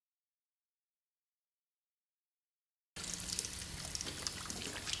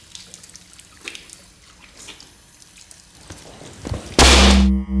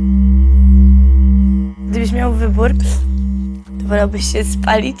miał wybór, to wolałbyś się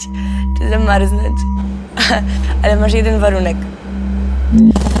spalić czy zamarznąć. Ale masz jeden warunek.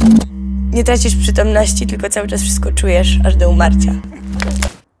 Nie tracisz przytomności, tylko cały czas wszystko czujesz, aż do umarcia.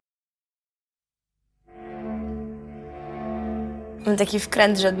 Mam taki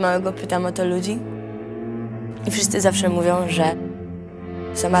wkręt, że od małego pytam o to ludzi. I wszyscy zawsze mówią, że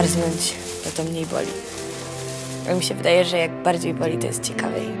zamarznąć to mniej boli. A mi się wydaje, że jak bardziej boli, to jest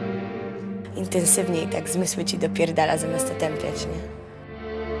ciekawiej. Intensywniej, tak zmysły ci dopierdala, zamiast otępiać, nie?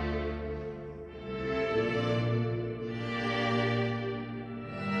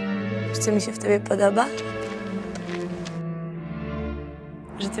 Wiesz, co mi się w tobie podoba?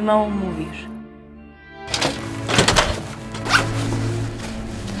 Że ty mało mówisz.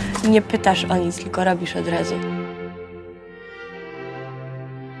 Nie pytasz o nic, tylko robisz od razu.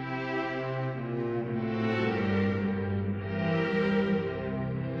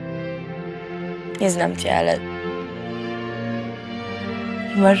 Nie znam cię, ale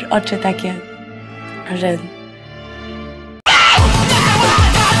masz oczy takie, że